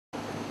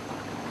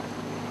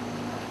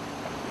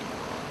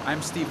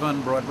I'm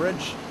Stephen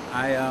Broadbridge.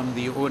 I am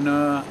the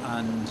owner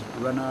and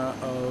runner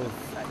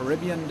of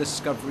Caribbean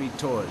Discovery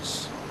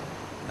Tours.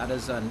 That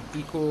is an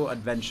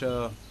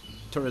eco-adventure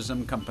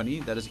tourism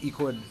company. That is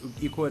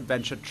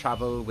eco-adventure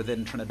travel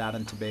within Trinidad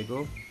and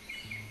Tobago.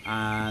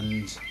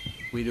 And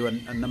we do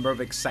a number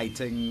of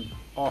exciting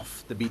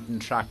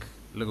off-the-beaten-track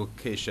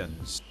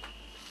locations.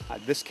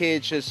 This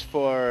cage is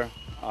for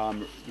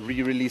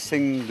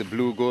re-releasing the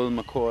blue gold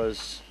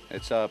macaws.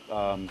 It's a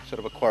sort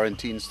of a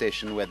quarantine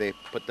station where they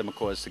put the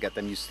macaws to get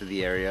them used to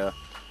the area,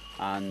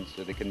 and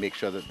so they can make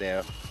sure that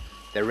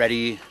they're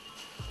ready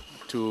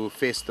to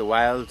face the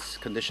wild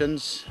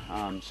conditions.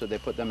 So they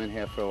put them in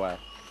here for a while,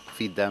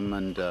 feed them,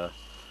 and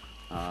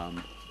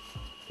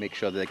make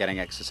sure they're getting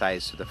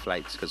exercise for the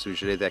flights, because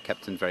usually they're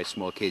kept in very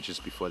small cages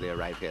before they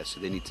arrive here. So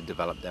they need to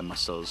develop their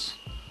muscles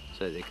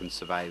so that they can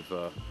survive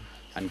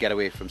and get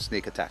away from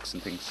snake attacks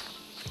and things.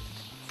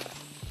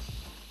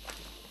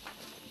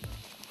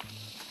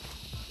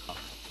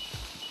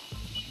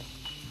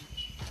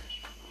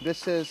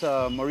 This is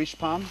a Maurice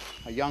palm,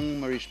 a young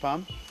Maurice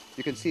palm.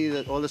 You can see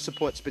that all the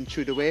support's been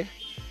chewed away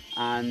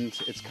and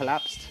it's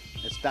collapsed.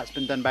 That's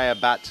been done by a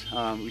bat.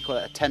 We call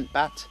it a tent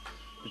bat.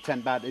 The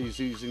tent bat is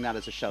using that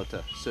as a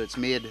shelter. So it's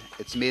made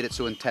its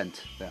own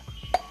tent there.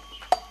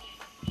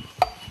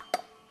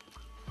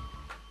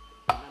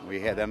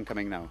 We hear them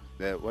coming now.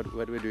 What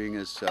we're doing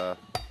is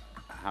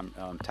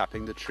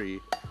tapping the tree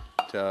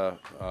to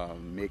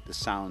make the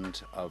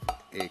sound of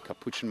a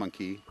capuchin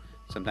monkey.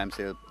 Sometimes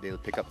they'll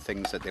pick up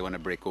things that they want to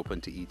break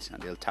open to eat,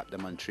 and they'll tap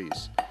them on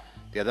trees.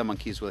 The other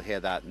monkeys will hear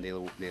that, and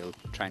they'll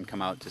try and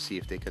come out to see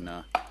if they can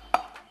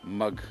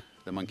mug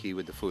the monkey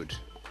with the food.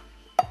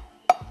 Come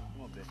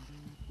up there.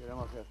 Get them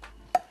up here.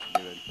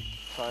 Good.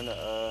 Trying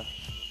to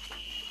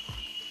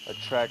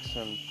attract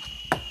some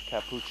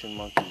capuchin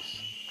monkeys.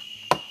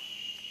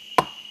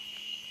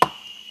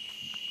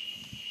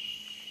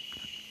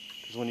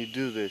 Because when you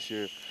do this,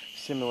 you're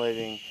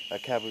simulating a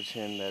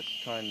capuchin that's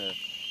trying to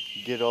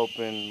get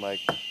open,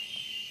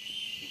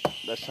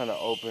 that's trying to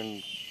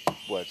open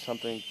what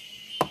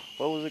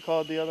was it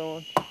called, the other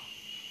one?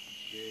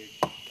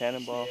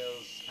 Cannonball?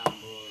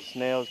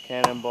 Snails,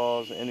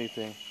 cannonballs,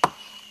 anything.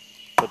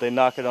 But they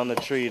knock it on the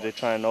tree to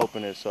try and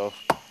open it, so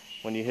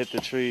when you hit the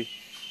tree,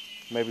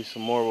 maybe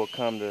some more will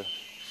come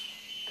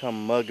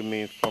mug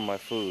me for my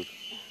food.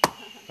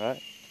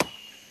 Right?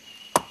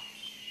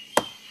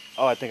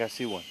 Oh, I think I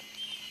see one.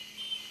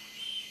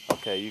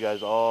 Okay, you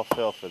guys all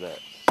fell for that.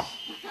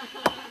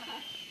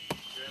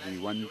 The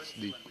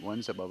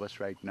ones above us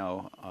right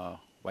now are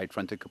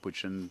white-fronted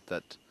capuchin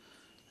that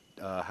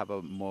have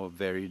a more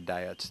varied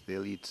diet.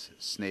 They'll eat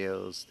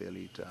snails, they'll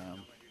eat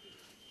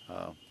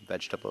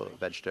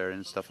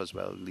vegetarian stuff as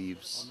well,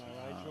 leaves,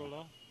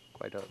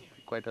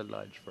 quite a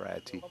large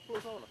variety.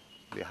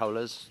 The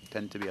howlers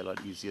tend to be a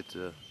lot easier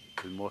to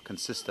be more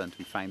consistent.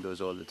 We find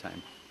those all the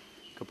time.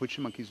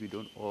 Capuchin monkeys we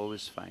don't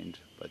always find,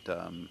 but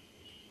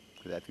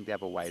I think they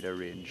have a wider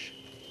range.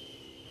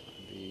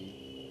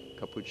 The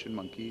capuchin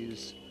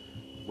monkeys,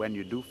 when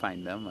you do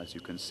find them, as you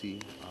can see,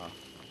 are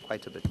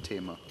quite a bit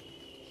tamer.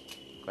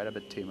 Quite a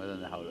bit tamer than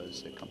the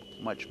howlers. They come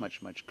much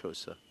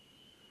closer.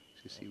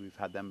 So you see, we've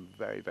had them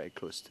very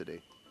close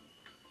today.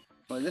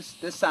 Well, this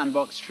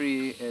sandbox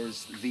tree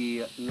is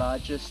the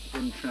largest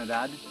in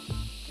Trinidad.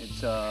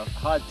 It's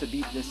hard to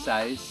beat this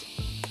size.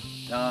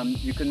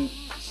 You can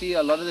see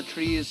a lot of the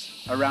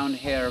trees around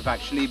here have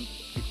actually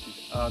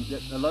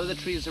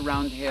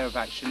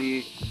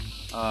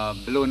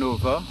blown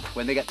over.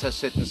 When they get to a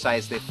certain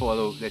size, they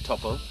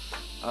topple.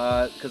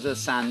 Because of the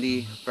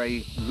sandy,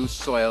 very loose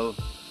soil,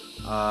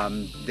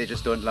 they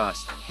just don't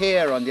last.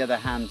 Here, on the other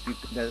hand,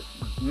 the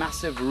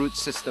massive root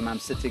system I'm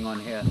sitting on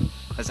here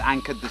has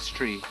anchored this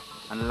tree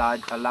and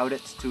allowed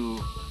it to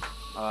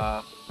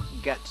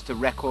get to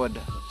record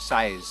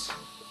size.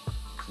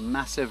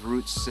 Massive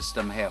root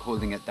system here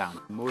holding it down.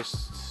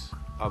 Most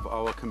of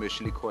our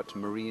commercially caught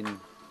marine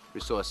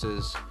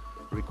resources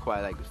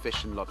require, like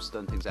fish and lobster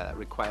and things like that,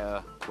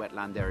 require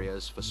wetland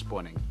areas for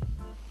spawning.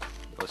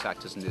 Those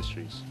act as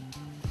industries.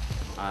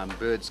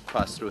 Birds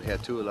pass through here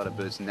too. A lot of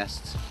birds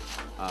nest,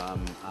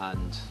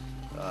 and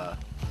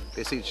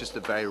basically it's just a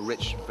very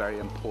rich, very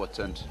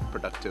important,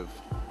 productive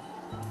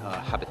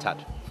habitat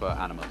for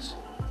animals.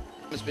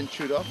 It's been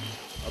chewed off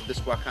of this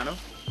guacano.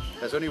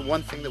 There's only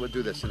one thing that would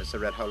do this, and it's a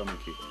red howler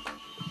monkey.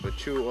 It would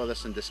chew all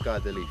this and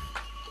discard the leaf.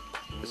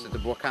 This is the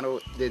guacano.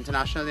 The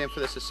international name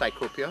for this is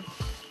Cycropia.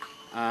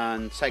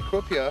 And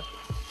Cycropia,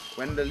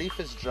 when the leaf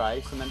is dry,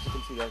 sometimes you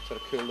can see that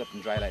sort of curled up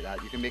and dry like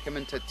that. You can make them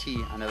into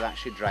tea and it'll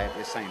actually dry up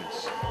your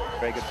sinus.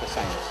 Very good for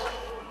sinus.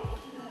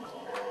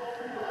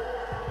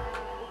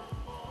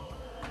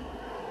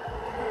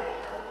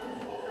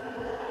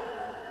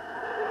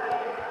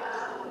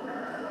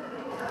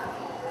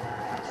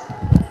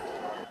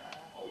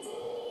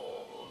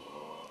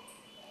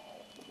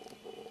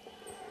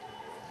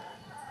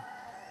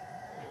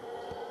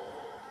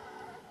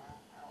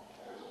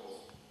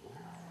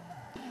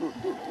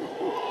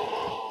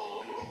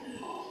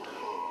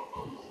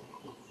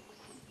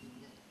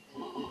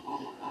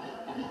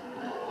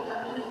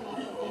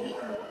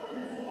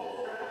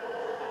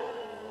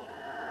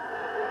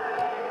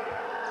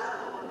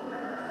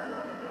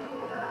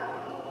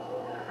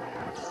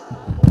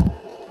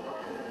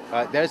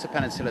 There's a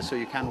peninsula, so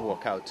you can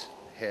walk out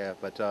here,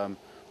 but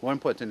more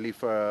importantly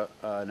for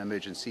an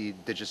emergency,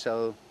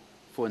 Digicel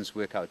phones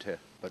work out here,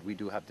 but we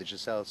do have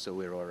Digicel, so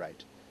we're all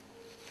right.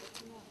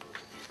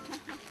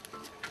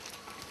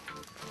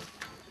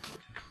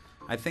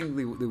 I think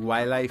the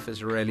wildlife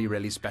is really,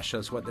 really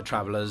special. It's what the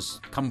travelers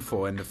come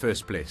for in the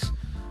first place.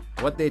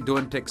 What they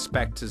don't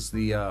expect is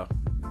the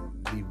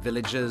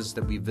villages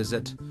that we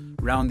visit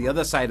around the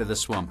other side of the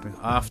swamp.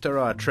 After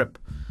our trip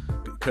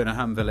to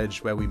Kernaham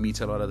village, where we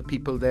meet a lot of the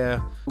people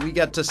there, we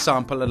get to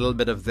sample a little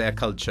bit of their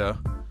culture,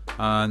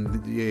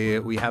 and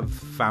we have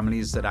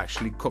families that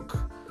actually cook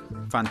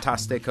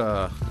fantastic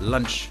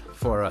lunch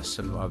for us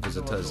and our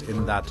visitors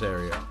in that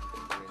area.